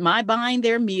 that my buying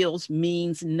their meals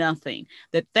means nothing,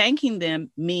 that thanking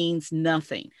them means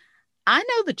nothing. I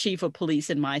know the chief of police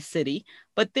in my city,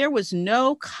 but there was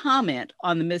no comment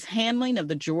on the mishandling of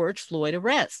the George Floyd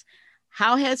arrest.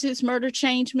 How has his murder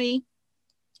changed me?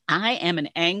 I am an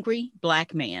angry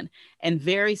Black man and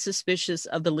very suspicious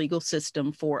of the legal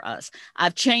system for us.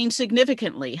 I've changed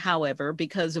significantly, however,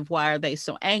 because of why are they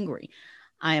so angry?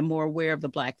 I am more aware of the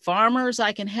Black farmers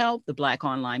I can help, the Black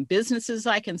online businesses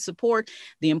I can support,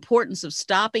 the importance of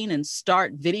stopping and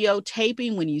start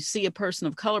videotaping when you see a person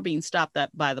of color being stopped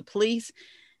by the police.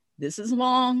 This is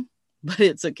long, but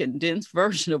it's a condensed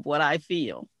version of what I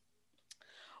feel.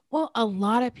 Well, a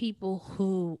lot of people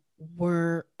who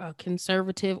were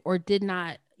conservative or did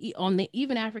not on the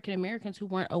even African Americans who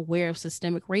weren't aware of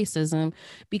systemic racism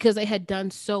because they had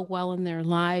done so well in their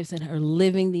lives and are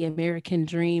living the American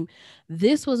dream.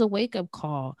 This was a wake up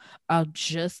call,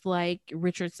 just like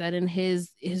Richard said in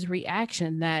his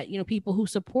reaction that people who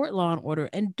support law and order,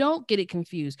 and don't get it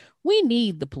confused, we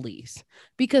need the police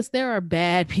because there are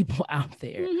bad people out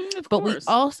there, but we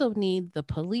also need the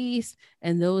police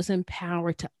and those in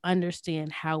power to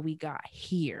understand how we got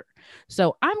here.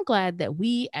 So I'm glad that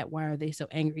we at Why Are They So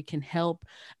Angry can help,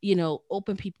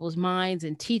 open people's minds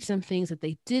and teach them things that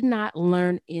they did not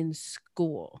learn in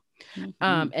school.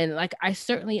 And like, I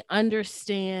certainly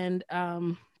understand,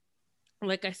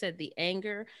 like I said, the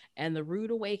anger and the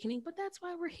rude awakening, but that's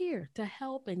why we're here to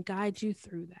help and guide you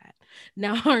through that.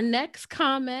 Now, our next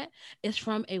comment is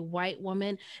from a white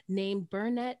woman named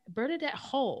Bernadette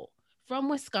Hull from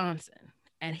Wisconsin.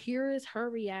 And here is her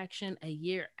reaction a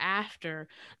year after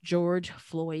George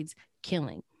Floyd's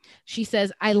killing. She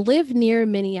says, I live near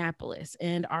Minneapolis,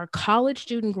 and our college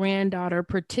student granddaughter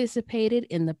participated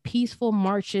in the peaceful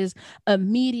marches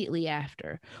immediately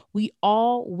after. We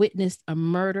all witnessed a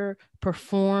murder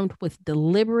performed with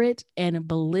deliberate and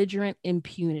belligerent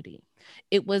impunity.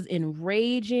 It was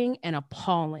enraging and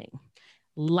appalling,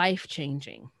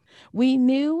 life-changing. We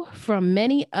knew from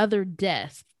many other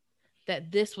deaths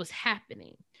that this was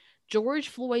happening. George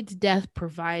Floyd's death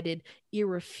provided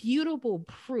irrefutable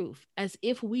proof, as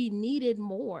if we needed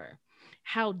more,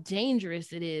 how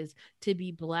dangerous it is to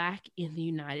be Black in the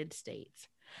United States.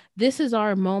 This is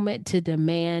our moment to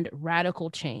demand radical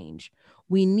change.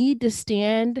 We need to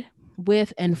stand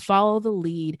with and follow the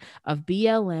lead of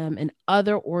BLM and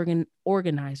other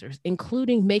organizers,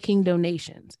 including making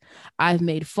donations. I've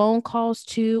made phone calls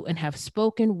to and have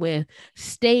spoken with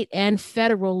state and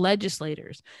federal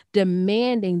legislators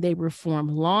demanding they reform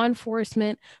law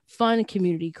enforcement, fund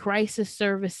community crisis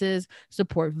services,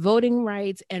 support voting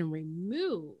rights, and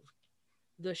remove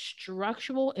the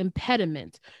structural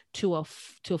impediment to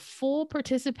full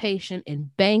participation in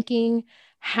banking,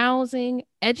 housing,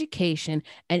 education,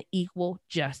 and equal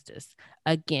justice.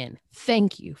 Again,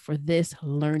 thank you for this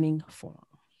learning forum.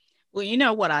 Well, you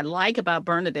know what I like about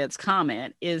Bernadette's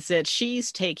comment is that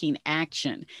she's taking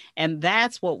action, and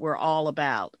that's what we're all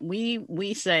about.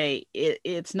 We say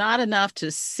it's not enough to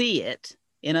see it.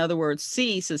 In other words,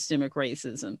 see systemic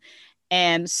racism.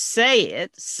 and say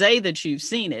that you've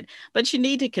seen it, but you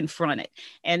need to confront it.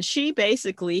 And she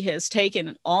basically has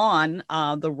taken on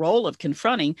the role of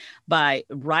confronting by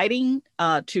writing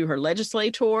to her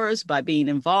legislators, by being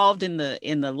involved in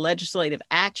the legislative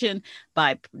action,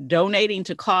 by donating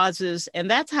to causes.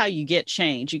 And that's how you get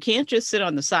change. You can't just sit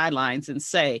on the sidelines and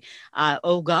say,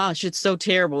 oh gosh, it's so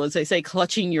terrible, as they say,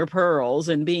 clutching your pearls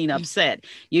and being upset.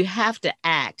 You have to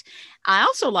act. I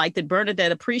also like that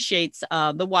Bernadette appreciates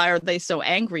the Why Are They So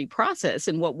Angry process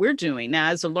and what we're doing now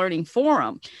as a learning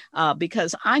forum,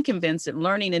 because I'm convinced that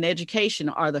learning and education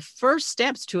are the first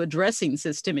steps to addressing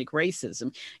systemic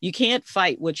racism. You can't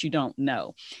fight what you don't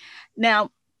know. Now,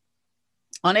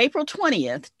 on April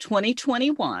 20th,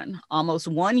 2021, almost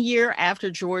 1 year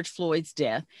after George Floyd's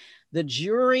death, the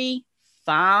jury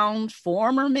found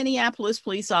former Minneapolis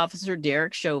police officer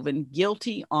Derek Chauvin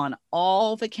guilty on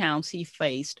all the counts he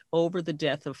faced over the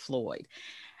death of Floyd,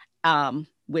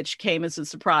 which came as a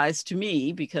surprise to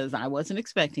me because I wasn't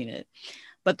expecting it.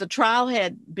 But the trial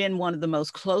had been one of the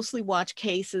most closely watched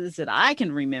cases that I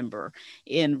can remember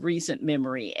in recent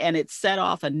memory, and it set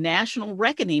off a national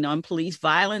reckoning on police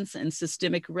violence and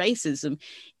systemic racism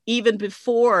even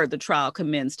before the trial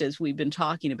commenced, as we've been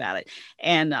talking about it.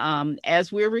 And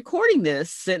as we're recording this,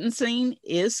 sentencing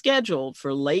is scheduled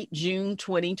for late June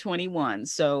 2021.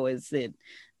 So was it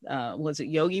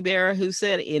Yogi Berra who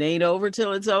said it ain't over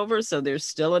till it's over? So there's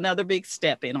still another big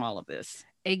step in all of this.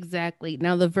 Exactly.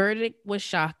 Now, the verdict was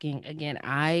shocking. Again,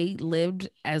 I lived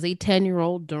as a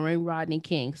 10-year-old during Rodney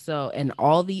King. So, and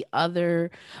all the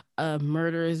other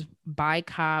murders by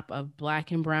cop of Black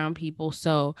and brown people.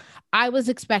 So I was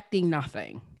expecting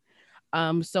nothing.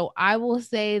 So I will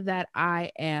say that I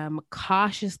am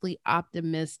cautiously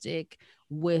optimistic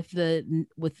with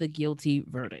the guilty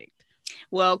verdict.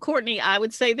 Well, Courtney, I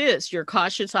would say this: your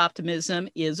cautious optimism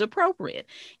is appropriate.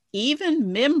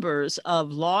 Even members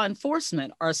of law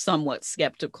enforcement are somewhat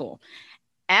skeptical.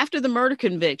 After the murder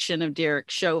conviction of Derek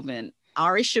Chauvin,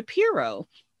 Ari Shapiro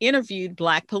interviewed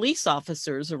Black police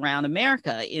officers around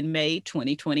America in May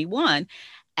 2021,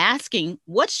 asking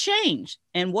what's changed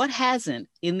and what hasn't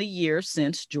in the year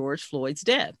since George Floyd's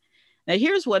death. Now,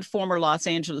 here's what former Los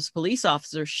Angeles police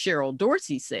officer Cheryl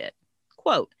Dorsey said,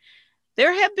 quote,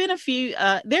 there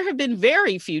have been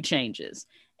very few changes.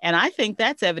 And I think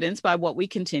that's evidenced by what we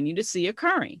continue to see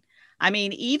occurring. I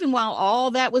mean, even while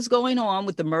all that was going on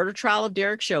with the murder trial of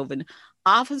Derek Chauvin,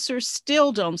 officers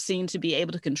still don't seem to be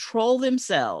able to control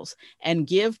themselves and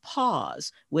give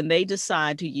pause when they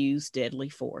decide to use deadly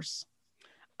force.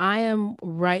 I am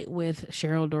right with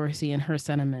Cheryl Dorsey and her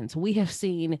sentiments. We have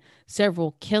seen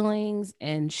several killings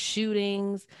and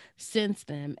shootings since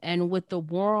then. And with the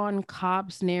war on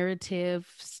cops narrative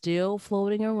still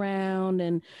floating around,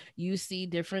 and you see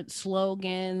different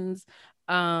slogans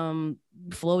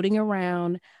floating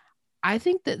around, I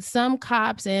think that some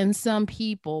cops and some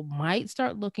people might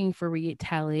start looking for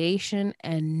retaliation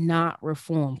and not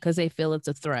reform because they feel it's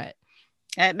a threat.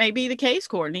 That may be the case,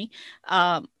 Courtney.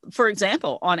 For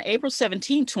example, on April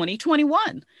 17,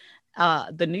 2021,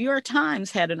 the New York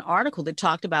Times had an article that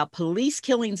talked about police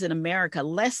killings in America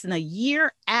less than a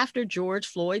year after George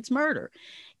Floyd's murder.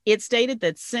 It stated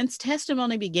that since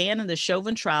testimony began in the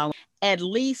Chauvin trial, at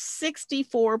least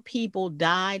 64 people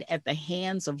died at the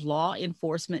hands of law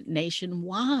enforcement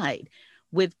nationwide,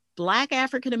 with Black,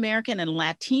 African American, and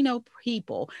Latino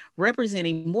people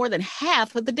representing more than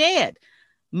half of the dead,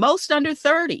 most under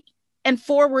 30, and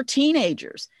 4 were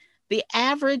teenagers. The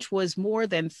average was more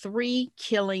than 3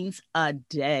 killings a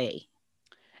day.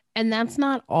 And that's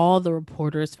not all the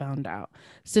reporters found out.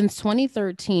 Since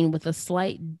 2013, with a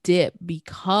slight dip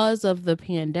because of the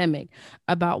pandemic,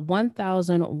 about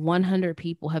 1,100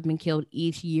 people have been killed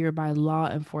each year by law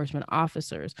enforcement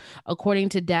officers, according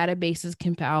to databases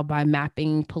compiled by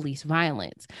Mapping Police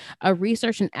Violence, a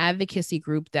research and advocacy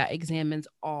group that examines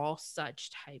all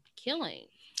such type killings.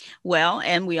 Well,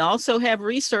 and we also have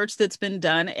research that's been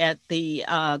done at the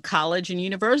college and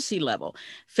university level.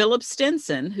 Philip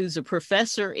Stinson, who's a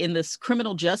professor in this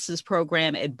criminal justice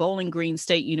program at Bowling Green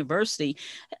State University,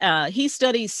 he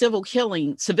studies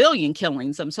civilian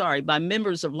killings, by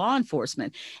members of law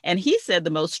enforcement. And he said the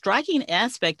most striking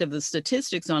aspect of the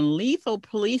statistics on lethal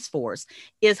police force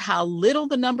is how little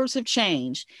the numbers have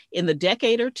changed in the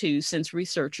decade or two since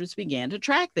researchers began to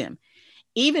track them.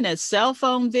 Even as cell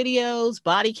phone videos,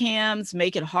 body cams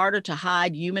make it harder to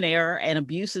hide human error and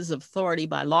abuses of authority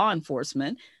by law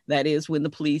enforcement, that is, when the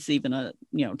police even,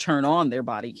 turn on their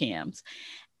body cams.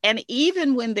 And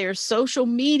even when there's social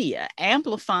media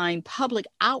amplifying public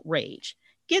outrage,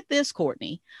 get this,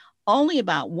 Courtney, Only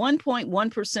about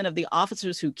 1.1% of the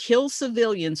officers who kill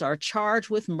civilians are charged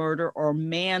with murder or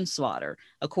manslaughter,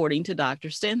 according to Dr.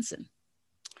 Stinson.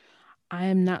 I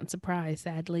am not surprised,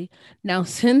 sadly. Now,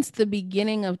 since the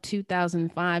beginning of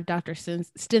 2005, Dr.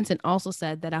 Stinson also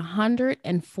said that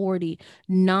 140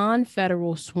 non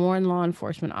federal sworn law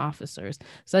enforcement officers,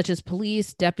 such as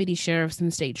police, deputy sheriffs,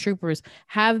 and state troopers,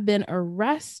 have been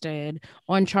arrested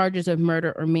on charges of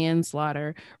murder or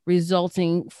manslaughter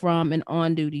resulting from an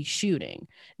on duty shooting.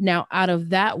 Now, out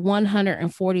of that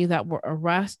 140 that were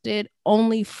arrested,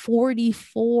 only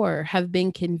 44 have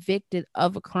been convicted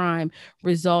of a crime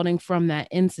resulting from that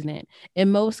incident.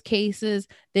 In most cases,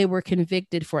 they were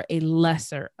convicted for a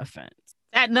lesser offense.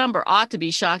 That number ought to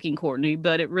be shocking, Courtney,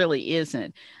 but it really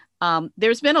isn't.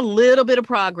 There's been a little bit of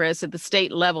progress at the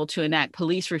state level to enact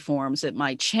police reforms that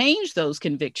might change those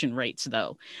conviction rates,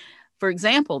 though. For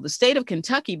example, the state of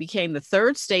Kentucky became the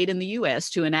third state in the U.S.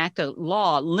 to enact a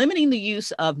law limiting the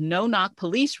use of no-knock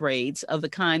police raids of the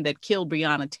kind that killed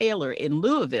Breonna Taylor in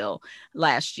Louisville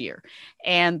last year.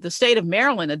 And the state of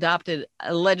Maryland adopted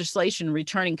a legislation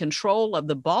returning control of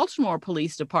the Baltimore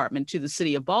Police Department to the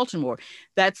city of Baltimore.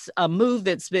 That's a move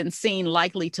that's been seen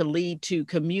likely to lead to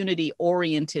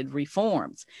community-oriented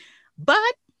reforms. But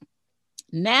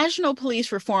national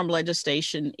police reform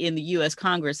legislation in the U.S.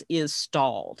 Congress is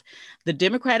stalled. The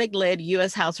Democratic-led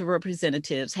U.S. House of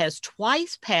Representatives has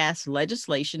twice passed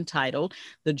legislation titled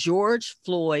the George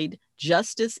Floyd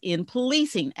Justice in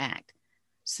Policing Act.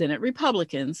 Senate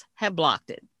Republicans have blocked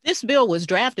it. This bill was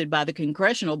drafted by the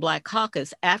Congressional Black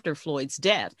Caucus after Floyd's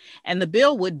death, and the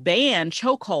bill would ban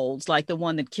chokeholds like the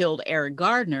one that killed Eric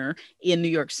Gardner in New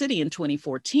York City in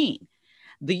 2014.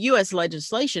 The U.S.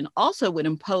 legislation also would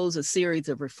impose a series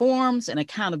of reforms and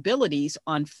accountabilities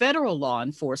on federal law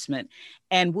enforcement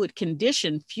and would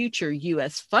condition future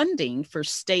U.S. funding for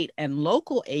state and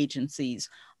local agencies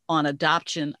on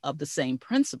adoption of the same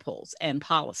principles and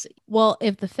policy. Well,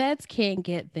 if the feds can't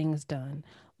get things done,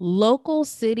 local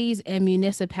cities and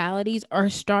municipalities are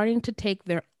starting to take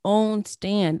their own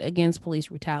stand against police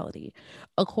brutality.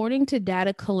 According to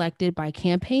data collected by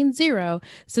Campaign Zero,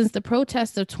 since the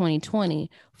protests of 2020,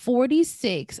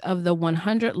 46 of the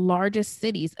 100 largest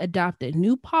cities adopted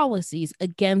new policies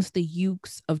against the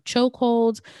use of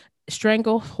chokeholds,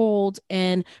 strangleholds,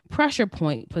 and pressure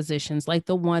point positions like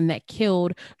the one that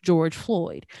killed George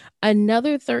Floyd.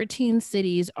 Another 13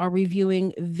 cities are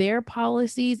reviewing their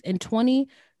policies, and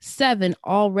 27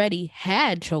 already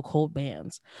had chokehold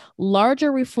bans.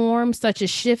 Larger reforms, such as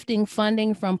shifting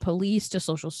funding from police to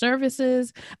social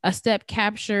services, a step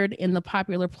captured in the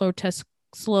popular protest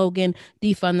slogan,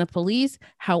 defund the police,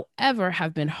 however,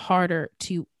 have been harder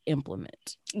to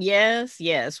implement.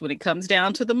 Yes. When it comes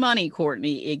down to the money,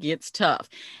 Courtney, it gets tough.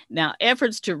 Now,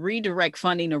 efforts to redirect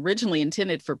funding originally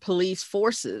intended for police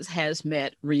forces has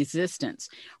met resistance.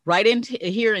 Right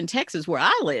here in Texas, where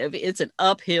I live, it's an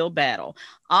uphill battle.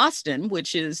 Austin,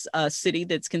 which is a city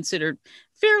that's considered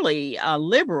fairly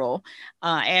liberal,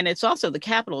 and it's also the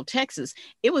capital of Texas.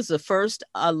 It was the first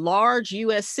large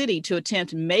U.S. city to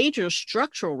attempt major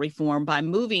structural reform by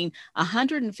moving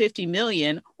 $150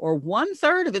 million, or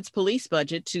 1/3 of its police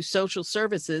budget, to social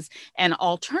services and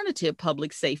alternative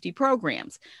public safety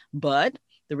programs. But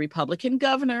the Republican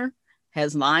governor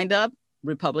has lined up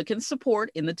Republican support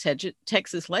in the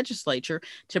Texas legislature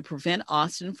to prevent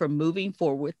Austin from moving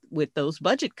forward with those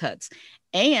budget cuts.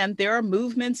 And there are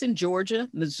movements in Georgia,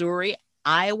 Missouri,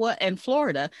 Iowa, and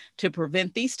Florida to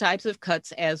prevent these types of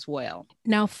cuts as well.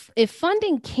 Now, if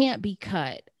funding can't be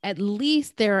cut, at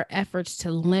least there are efforts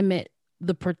to limit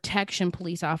the protection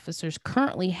police officers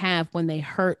currently have when they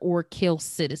hurt or kill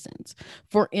citizens.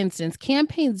 For instance,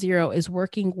 Campaign Zero is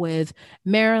working with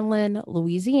Maryland,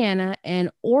 Louisiana, and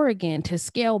Oregon to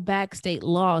scale back state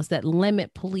laws that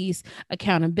limit police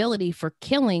accountability for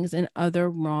killings and other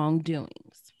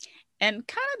wrongdoings. And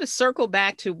kind of to circle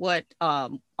back to what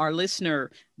our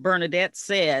listener Bernadette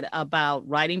said about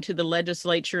writing to the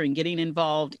legislature and getting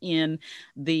involved in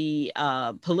the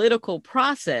political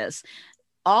process,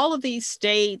 all of these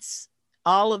states,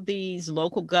 all of these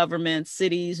local governments,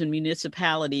 cities, and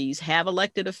municipalities have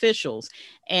elected officials.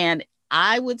 And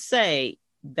I would say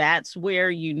that's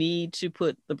where you need to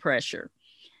put the pressure.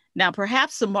 Now,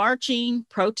 perhaps the marching,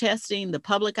 protesting, the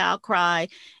public outcry,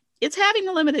 it's having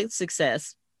a limited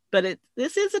success, but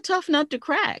this is a tough nut to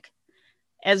crack.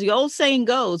 As the old saying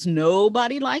goes,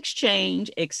 nobody likes change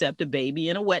except a baby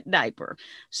in a wet diaper.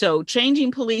 So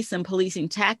changing police and policing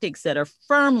tactics that are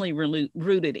firmly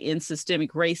rooted in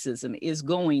systemic racism is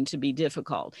going to be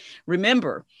difficult.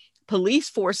 Remember, Police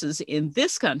forces in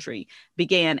this country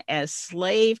began as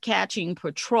slave-catching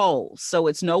patrols, so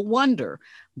it's no wonder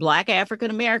Black African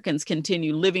Americans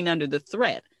continue living under the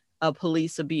threat of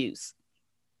police abuse.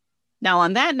 Now,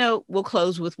 on that note, we'll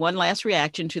close with one last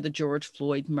reaction to the George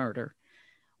Floyd murder.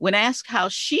 When asked how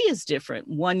she is different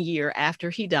 1 year after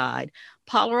he died,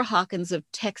 Paula Hawkins of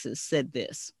Texas said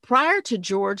this: "Prior to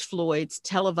George Floyd's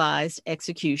televised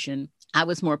execution, I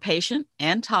was more patient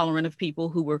and tolerant of people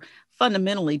who were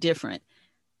fundamentally different.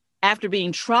 After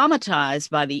being traumatized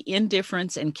by the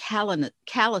indifference and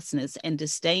callousness and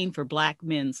disdain for Black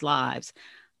men's lives,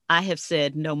 I have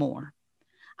said no more.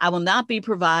 I will not be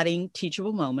providing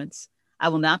teachable moments. I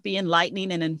will not be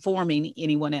enlightening and informing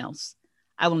anyone else.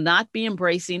 I will not be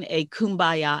embracing a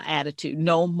kumbaya attitude.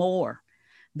 No more.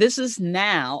 This is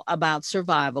now about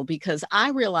survival because I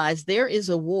realize there is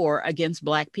a war against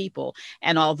Black people.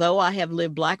 And although I have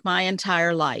lived Black my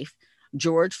entire life,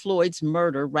 George Floyd's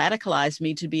murder radicalized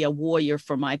me to be a warrior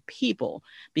for my people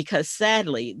because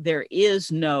sadly, there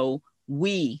is no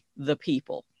we, the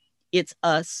people. It's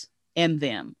us and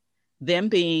them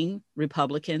being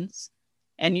Republicans.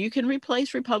 And you can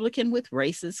replace Republican with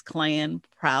racist, Klan,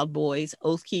 Proud Boys,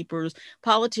 Oath Keepers,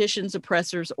 politicians,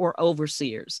 oppressors, or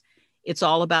overseers. It's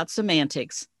all about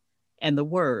semantics, and the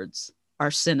words are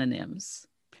synonyms."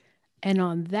 And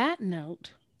on that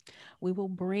note, we will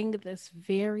bring this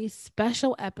very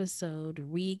special episode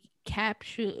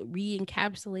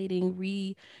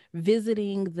re-encapsulating,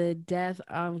 revisiting the death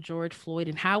of George Floyd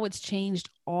and how it's changed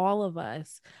all of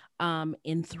us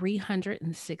in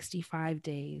 365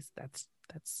 days. That's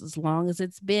as long as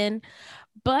it's been.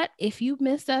 But if you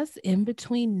missed us in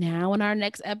between now and our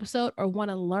next episode, or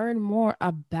want to learn more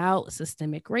about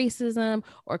systemic racism,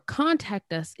 or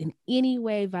contact us in any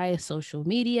way via social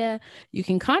media, you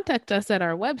can contact us at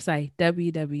our website,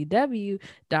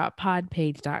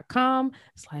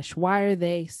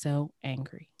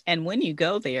 www.podpage.com/whyaretheyssoangry. And when you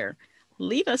go there,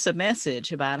 leave us a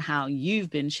message about how you've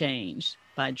been changed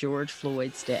by George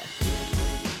Floyd's death.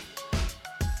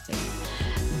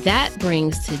 That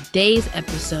brings today's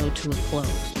episode to a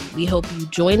close. We hope you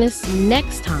join us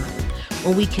next time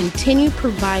when we continue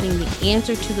providing the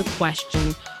answer to the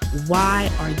question, why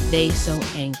are they so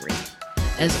angry?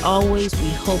 As always,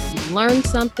 we hope you learned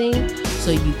something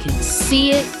so you can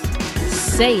see it,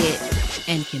 say it,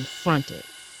 and confront it.